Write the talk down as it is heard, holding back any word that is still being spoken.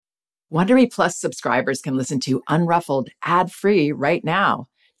Wondery Plus subscribers can listen to Unruffled ad-free right now.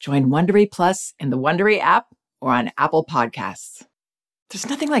 Join Wondery Plus in the Wondery app or on Apple Podcasts. There's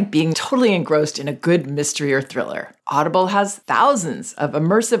nothing like being totally engrossed in a good mystery or thriller. Audible has thousands of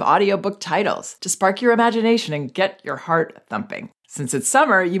immersive audiobook titles to spark your imagination and get your heart thumping. Since it's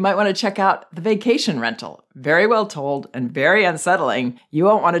summer, you might want to check out The Vacation Rental. Very well told and very unsettling. You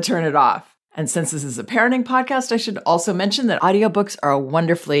won't want to turn it off. And since this is a parenting podcast, I should also mention that audiobooks are a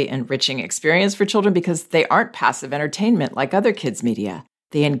wonderfully enriching experience for children because they aren't passive entertainment like other kids' media.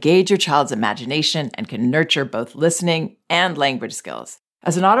 They engage your child's imagination and can nurture both listening and language skills.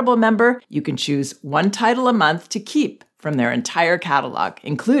 As an Audible member, you can choose one title a month to keep from their entire catalog,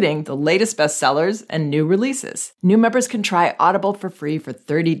 including the latest bestsellers and new releases. New members can try Audible for free for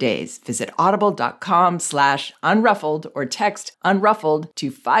 30 days. Visit audible.com/unruffled or text unruffled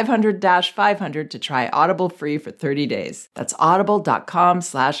to 500-500 to try Audible free for 30 days. That's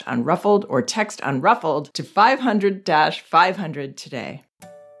audible.com/unruffled or text unruffled to 500-500 today.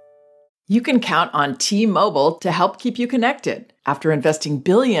 You can count on T-Mobile to help keep you connected. After investing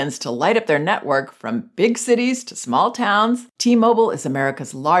billions to light up their network from big cities to small towns, T-Mobile is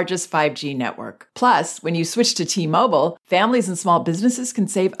America's largest 5G network. Plus, when you switch to T-Mobile, families and small businesses can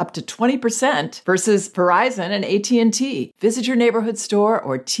save up to 20% versus Verizon and AT&T. Visit your neighborhood store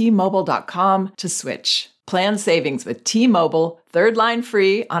or T-Mobile.com to switch. Plan savings with T-Mobile, third line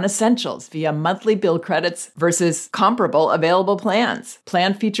free on essentials via monthly bill credits versus comparable available plans.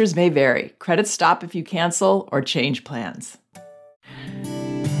 Plan features may vary. Credits stop if you cancel or change plans.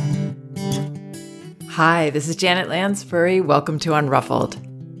 Hi, this is Janet Lansbury. Welcome to Unruffled.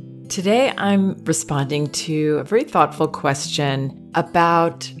 Today I'm responding to a very thoughtful question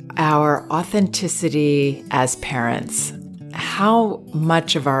about our authenticity as parents. How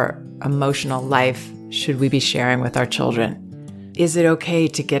much of our emotional life should we be sharing with our children? Is it okay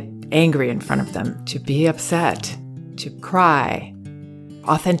to get angry in front of them, to be upset, to cry?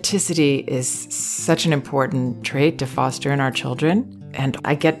 Authenticity is such an important trait to foster in our children, and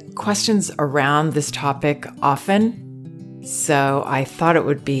I get questions around this topic often, so I thought it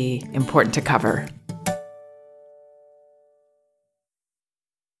would be important to cover.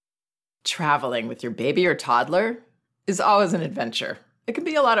 Traveling with your baby or toddler is always an adventure. It can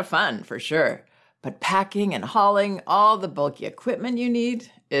be a lot of fun, for sure. But packing and hauling all the bulky equipment you need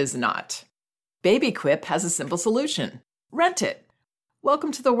is not. BabyQuip has a simple solution. Rent it.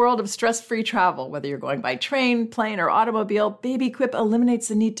 Welcome to the world of stress-free travel. Whether you're going by train, plane, or automobile, BabyQuip eliminates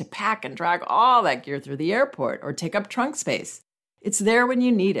the need to pack and drag all that gear through the airport or take up trunk space. It's there when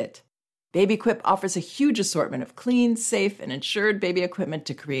you need it. BabyQuip offers a huge assortment of clean, safe, and insured baby equipment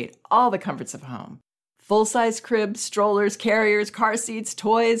to create all the comforts of home. Full-size cribs, strollers, carriers, car seats,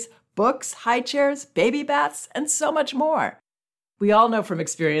 toys, books, high chairs, baby baths, and so much more. We all know from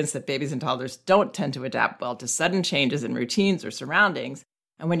experience that babies and toddlers don't tend to adapt well to sudden changes in routines or surroundings,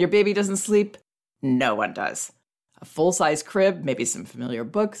 and when your baby doesn't sleep, no one does. A full-size crib, maybe some familiar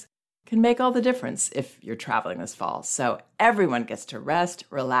books, can make all the difference if you're traveling this fall, so everyone gets to rest,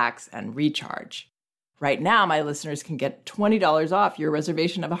 relax, and recharge. Right now, my listeners can get $20 off your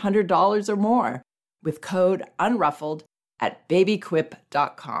reservation of $100 or more with code UNRUFFLED at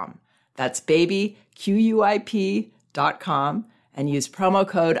babyquip.com. That's babyquip.com and use promo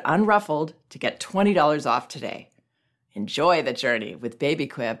code UNRUFFLED to get $20 off today. Enjoy the journey with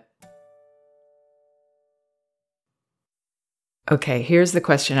BabyQuip. Okay, here's the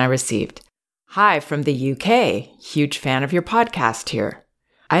question I received. Hi from the UK. Huge fan of your podcast here.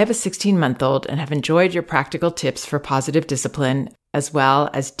 I have a 16-month-old and have enjoyed your practical tips for positive discipline as well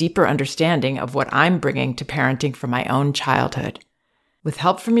as deeper understanding of what I'm bringing to parenting from my own childhood. With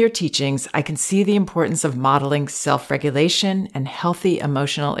help from your teachings, I can see the importance of modeling self-regulation and healthy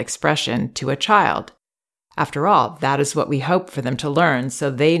emotional expression to a child. After all, that is what we hope for them to learn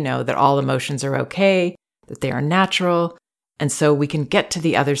so they know that all emotions are okay, that they are natural, and so we can get to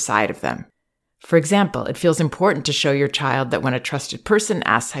the other side of them. For example, it feels important to show your child that when a trusted person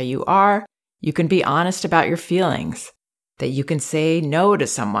asks how you are, you can be honest about your feelings, that you can say no to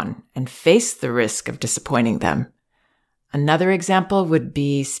someone and face the risk of disappointing them. Another example would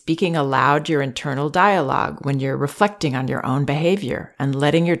be speaking aloud your internal dialogue when you're reflecting on your own behavior and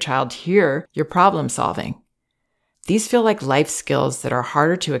letting your child hear your problem solving. These feel like life skills that are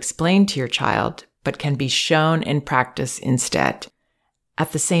harder to explain to your child, but can be shown in practice instead.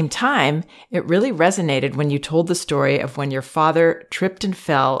 At the same time, it really resonated when you told the story of when your father tripped and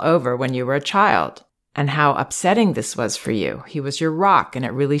fell over when you were a child, and how upsetting this was for you. He was your rock, and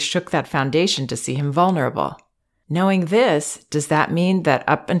it really shook that foundation to see him vulnerable. Knowing this, does that mean that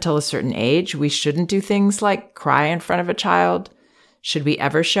up until a certain age, we shouldn't do things like cry in front of a child, Should we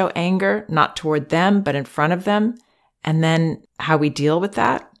ever show anger, not toward them, but in front of them? And then how we deal with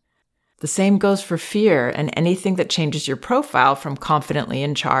that? The same goes for fear and anything that changes your profile from confidently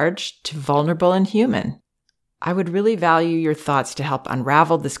in charge to vulnerable and human. I would really value your thoughts to help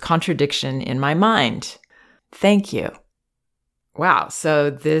unravel this contradiction in my mind. Thank you. Wow, so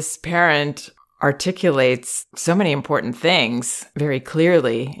this parent articulates so many important things very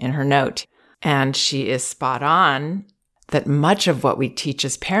clearly in her note. And she is spot on that much of what we teach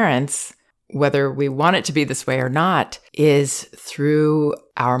as parents, whether we want it to be this way or not, is through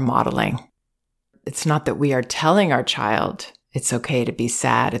our modeling. It's not that we are telling our child it's okay to be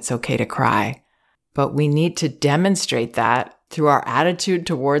sad, it's okay to cry, but we need to demonstrate that through our attitude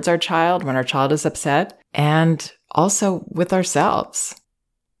towards our child when our child is upset, and also with ourselves.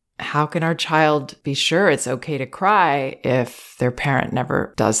 How can our child be sure it's okay to cry if their parent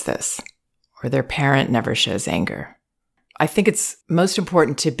never does this, or their parent never shows anger? I think it's most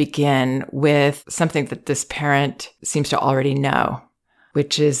important to begin with something that this parent seems to already know,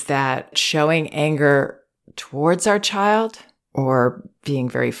 which is that showing anger towards our child or being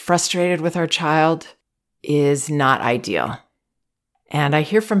very frustrated with our child is not ideal. And I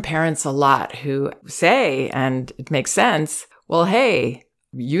hear from parents a lot who say, and it makes sense, well, hey,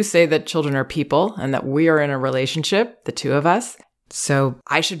 you say that children are people and that we are in a relationship, the two of us. So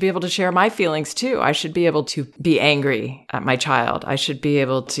I should be able to share my feelings too. I should be able to be angry at my child. I should be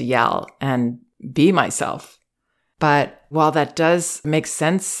able to yell and be myself. But while that does make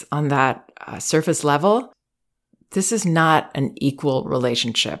sense on that surface level, this is not an equal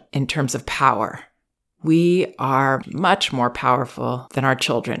relationship in terms of power. We are much more powerful than our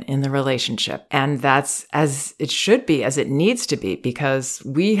children in the relationship. And that's as it should be, as it needs to be, because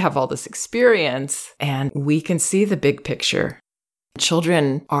we have all this experience and we can see the big picture.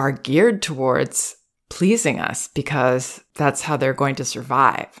 Children are geared towards pleasing us because that's how they're going to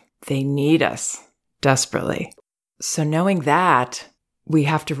survive. They need us desperately. So knowing that, we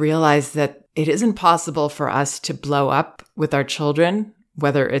have to realize that it isn't possible for us to blow up with our children,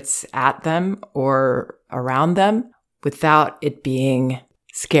 whether it's at them or around them, without it being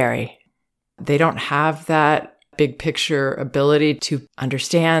scary. They don't have that big picture ability to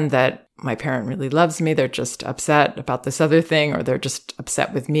understand that my parent really loves me. They're just upset about this other thing, or they're just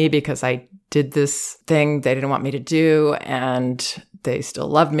upset with me because I did this thing they didn't want me to do, and they still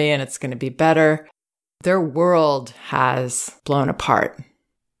love me and it's going to be better. Their world has blown apart.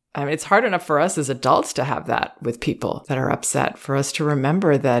 I mean, it's hard enough for us as adults to have that with people that are upset, for us to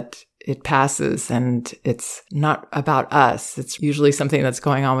remember that it passes and it's not about us. It's usually something that's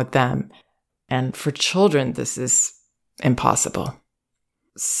going on with them. And for children, this is impossible.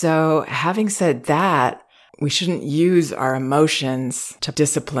 So having said that, we shouldn't use our emotions to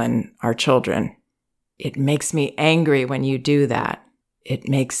discipline our children. It makes me angry when you do that. It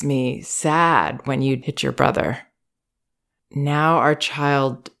makes me sad when you hit your brother. Now our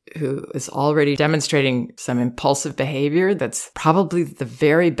child, who is already demonstrating some impulsive behavior that's probably the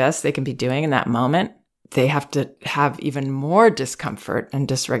very best they can be doing in that moment, they have to have even more discomfort and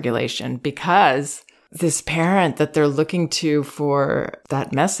dysregulation because this parent that they're looking to for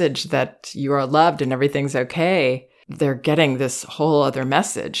that message that you are loved and everything's okay, they're getting this whole other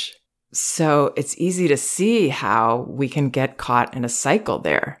message. So it's easy to see how we can get caught in a cycle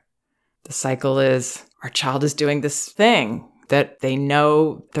there. The cycle is our child is doing this thing that they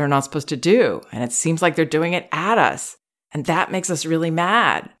know they're not supposed to do, and it seems like they're doing it at us. And that makes us really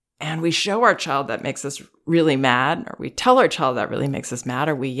mad. And we show our child that makes us really mad, or we tell our child that really makes us mad,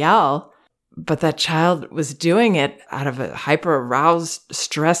 or we yell. But that child was doing it out of a hyper-aroused,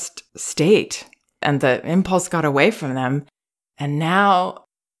 stressed state, and the impulse got away from them. And now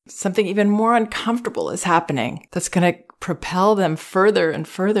something even more uncomfortable is happening that's going to propel them further and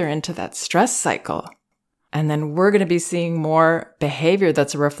further into that stress cycle. And then we're going to be seeing more behavior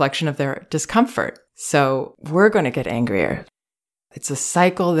that's a reflection of their discomfort. So we're going to get angrier. It's a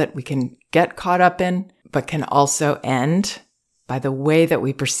cycle that we can get caught up in, but can also end by the way that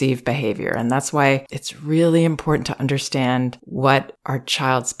we perceive behavior. And that's why it's really important to understand what our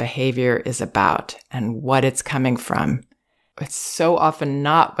child's behavior is about and what it's coming from. It's so often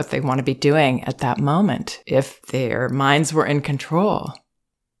not what they want to be doing at that moment if their minds were in control.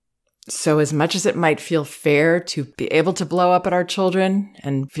 So as much as it might feel fair to be able to blow up at our children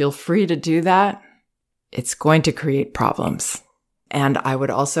and feel free to do that, it's going to create problems. And I would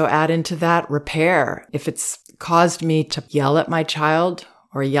also add into that repair. If it's caused me to yell at my child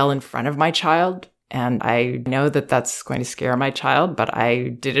or yell in front of my child, and I know that that's going to scare my child, but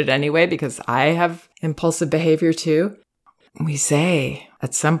I did it anyway because I have impulsive behavior too, we say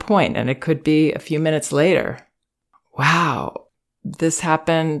at some point, and it could be a few minutes later, wow, this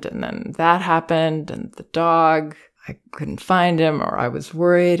happened and then that happened and the dog, I couldn't find him, or I was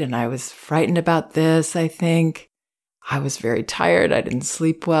worried and I was frightened about this, I think. I was very tired. I didn't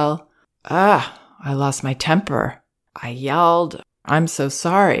sleep well. I lost my temper. I yelled. I'm so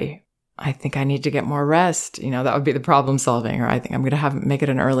sorry. I think I need to get more rest. That would be the problem solving. Or I think I'm going to make it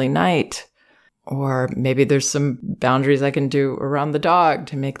an early night. Or maybe there's some boundaries I can do around the dog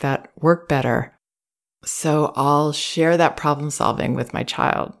to make that work better. So I'll share that problem solving with my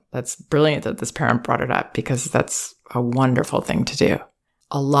child. That's brilliant that this parent brought it up, because that's a wonderful thing to do.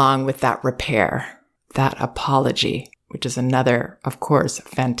 Along with that repair, that apology, which is another, of course,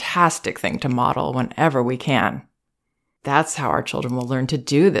 fantastic thing to model whenever we can. That's how our children will learn to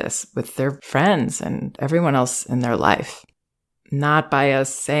do this with their friends and everyone else in their life. Not by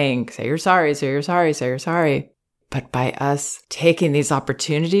us saying, say you're sorry, say you're sorry, say you're sorry, but by us taking these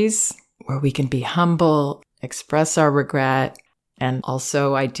opportunities where we can be humble, express our regret, and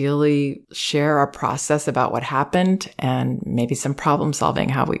also ideally share our process about what happened and maybe some problem solving,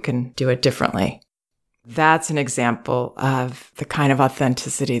 how we can do it differently. That's an example of the kind of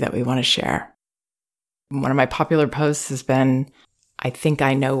authenticity that we want to share. One of my popular posts has been, I think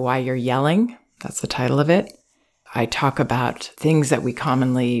I know why you're yelling. That's the title of it. I talk about things that we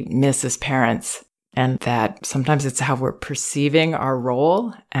commonly miss as parents, and that sometimes it's how we're perceiving our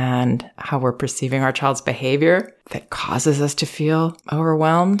role and how we're perceiving our child's behavior that causes us to feel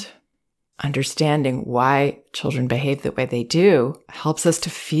overwhelmed. Understanding why children behave the way they do helps us to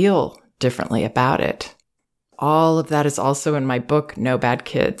feel differently about it. All of that is also in my book, No Bad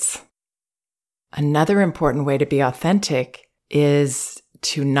Kids. Another important way to be authentic is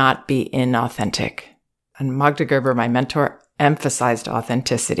to not be inauthentic. And Magda Gerber, my mentor, emphasized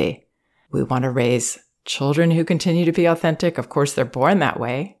authenticity. We want to raise children who continue to be authentic. Of course, they're born that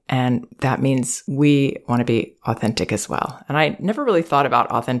way. And that means we want to be authentic as well. And I never really thought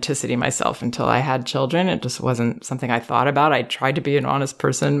about authenticity myself until I had children. It just wasn't something I thought about. I tried to be an honest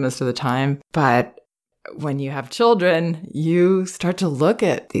person most of the time. But when you have children, you start to look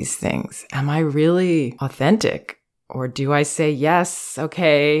at these things. Am I really authentic? Or do I say, yes,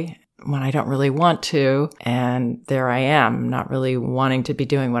 okay, when I don't really want to? And there I am, not really wanting to be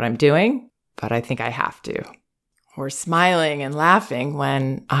doing what I'm doing, but I think I have to. Or smiling and laughing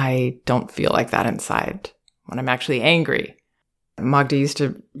when I don't feel like that inside, when I'm actually angry. Magda used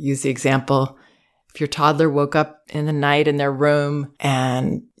to use the example, if your toddler woke up in the night in their room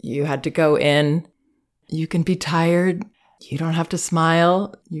and you had to go in, you can be tired. You don't have to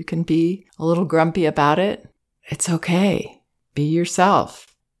smile. You can be a little grumpy about it. It's okay. Be yourself.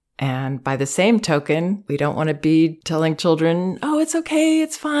 And by the same token, we don't want to be telling children, oh, it's okay,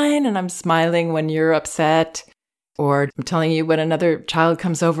 it's fine, and I'm smiling when you're upset. Or I'm telling you when another child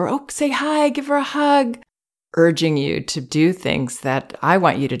comes over, oh, say hi, give her a hug. Urging you to do things that I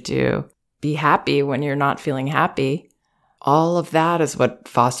want you to do. Be happy when you're not feeling happy. All of that is what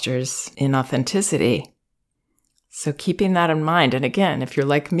fosters inauthenticity. So keeping that in mind, and again, if you're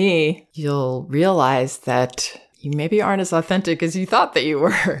like me, you'll realize that you maybe aren't as authentic as you thought that you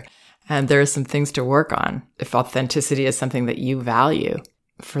were. And there are some things to work on if authenticity is something that you value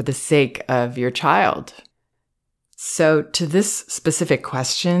for the sake of your child. So to this specific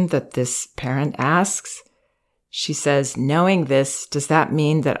question that this parent asks, she says, knowing this, does that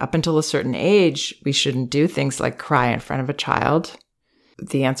mean that up until a certain age, we shouldn't do things like cry in front of a child?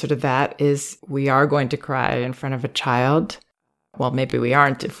 The answer to that is we are going to cry in front of a child. Well, maybe we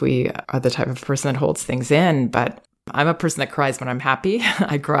aren't if we are the type of person that holds things in, but I'm a person that cries when I'm happy.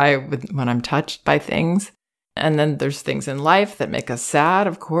 I cry when I'm touched by things. And then there's things in life that make us sad,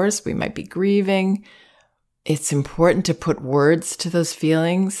 of course. We might be grieving. It's important to put words to those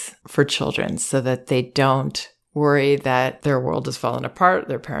feelings for children so that they don't worry that their world has fallen apart,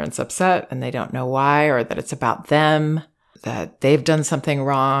 their parents upset, and they don't know why, or that it's about them, that they've done something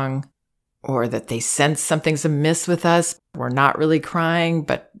wrong, or that they sense something's amiss with us. We're not really crying,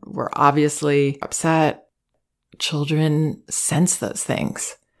 but we're obviously upset. Children sense those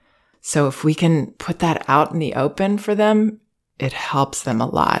things. So if we can put that out in the open for them, it helps them a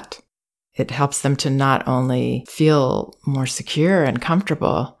lot. It helps them to not only feel more secure and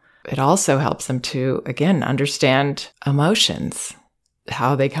comfortable, it also helps them to, again, understand emotions,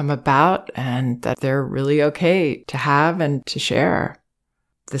 how they come about, and that they're really okay to have and to share.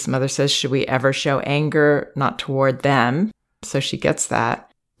 This mother says, should we ever show anger, not toward them? So she gets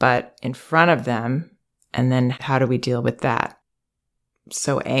that, but in front of them. And then how do we deal with that?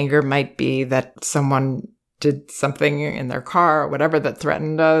 So anger might be that someone did something in their car or whatever that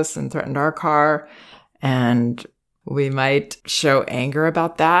threatened us and threatened our car. And we might show anger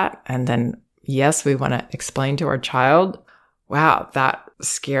about that. And then, yes, we want to explain to our child wow, that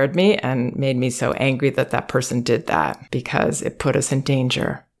scared me and made me so angry that that person did that because it put us in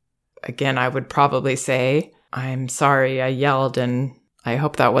danger. Again, I would probably say, I'm sorry I yelled and I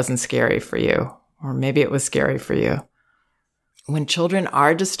hope that wasn't scary for you. Or maybe it was scary for you. When children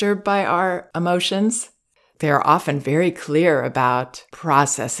are disturbed by our emotions, they are often very clear about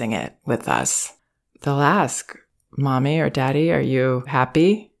processing it with us. They'll ask, Mommy or Daddy, are you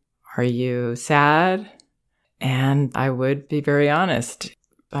happy? Are you sad? And I would be very honest.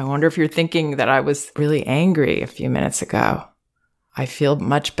 I wonder if you're thinking that I was really angry a few minutes ago. I feel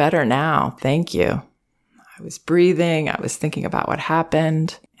much better now. Thank you. I was breathing. I was thinking about what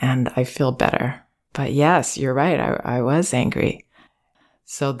happened, and I feel better. But yes, you're right. I was angry.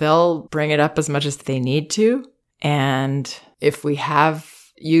 So they'll bring it up as much as they need to. And if we have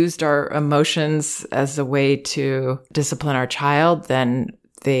used our emotions as a way to discipline our child, then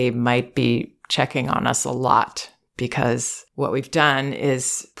they might be checking on us a lot, because what we've done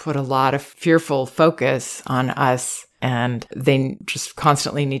is put a lot of fearful focus on us, and they just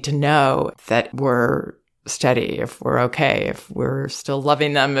constantly need to know that we're steady, if we're okay, if we're still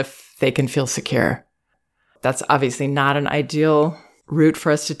loving them, if they can feel secure. That's obviously not an ideal route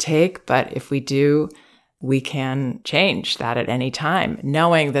for us to take, but if we do, we can change that at any time,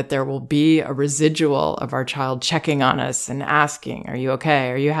 knowing that there will be a residual of our child checking on us and asking, are you okay?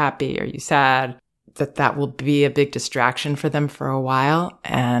 Are you happy? Are you sad? That will be a big distraction for them for a while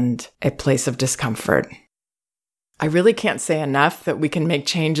and a place of discomfort. I really can't say enough that we can make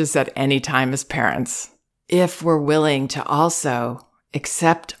changes at any time as parents, if we're willing to also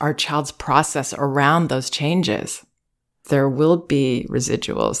accept our child's process around those changes. There will be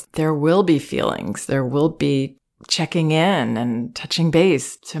residuals. There will be feelings. There will be checking in and touching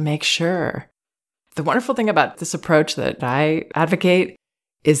base to make sure. The wonderful thing about this approach that I advocate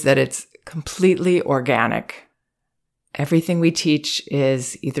is that it's completely organic. Everything we teach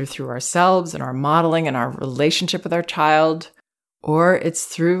is either through ourselves and our modeling and our relationship with our child, or it's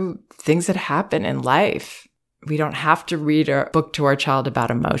through things that happen in life. We don't have to read a book to our child about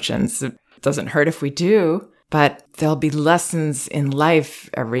emotions. It doesn't hurt if we do. But there'll be lessons in life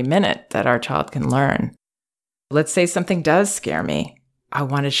every minute that our child can learn. Let's say something does scare me. I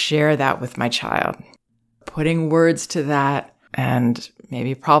want to share that with my child. Putting words to that and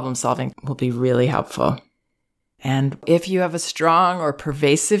maybe problem solving will be really helpful. And if you have a strong or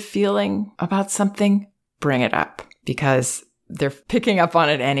pervasive feeling about something, bring it up, because they're picking up on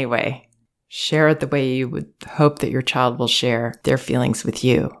it anyway. Share it the way you would hope that your child will share their feelings with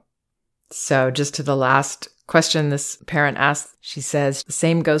you. So just to the last question this parent asked, she says, the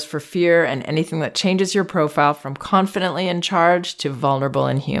same goes for fear and anything that changes your profile from confidently in charge to vulnerable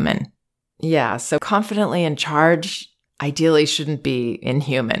and human. Yeah, so confidently in charge ideally shouldn't be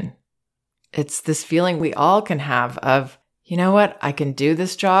inhuman. It's this feeling we all can have of, you know what, I can do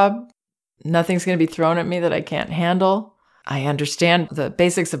this job. Nothing's going to be thrown at me that I can't handle. I understand the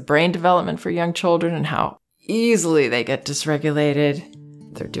basics of brain development for young children and how easily they get dysregulated.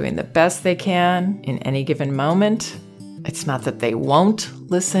 They're doing the best they can in any given moment. It's not that they won't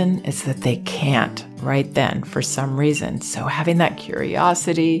listen, it's that they can't right then for some reason. So having that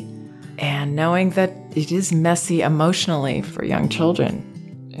curiosity and knowing that it is messy emotionally for young children.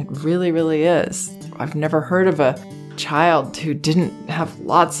 It really, really is. I've never heard of a child who didn't have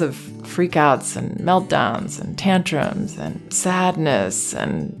lots of freakouts and meltdowns and tantrums and sadness,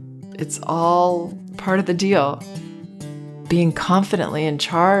 and it's all part of the deal. Being confidently in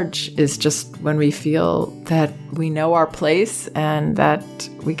charge is just when we feel that we know our place and that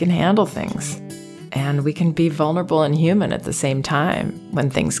we can handle things. And we can be vulnerable and human at the same time when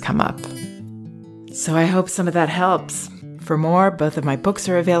things come up. So I hope some of that helps. For more, both of my books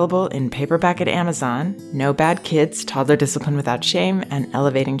are available in paperback at Amazon: No Bad Kids, Toddler Discipline Without Shame, and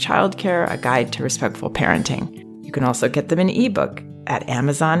Elevating Childcare, A Guide to Respectful Parenting. You can also get them in ebook at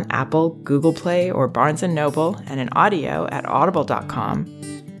Amazon, Apple, Google Play, or Barnes & Noble, and in audio at audible.com.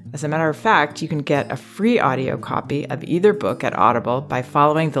 As a matter of fact, you can get a free audio copy of either book at Audible by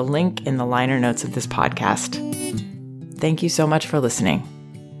following the link in the liner notes of this podcast. Thank you so much for listening.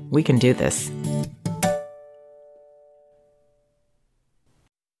 We can do this.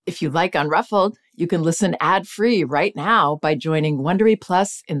 If you like Unruffled, you can listen ad-free right now by joining Wondery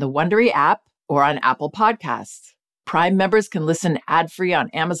Plus in the Wondery app or on Apple Podcasts. Prime members can listen ad-free on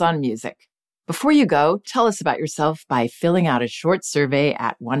Amazon Music. Before you go, tell us about yourself by filling out a short survey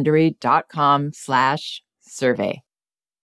at Wondery.com/survey.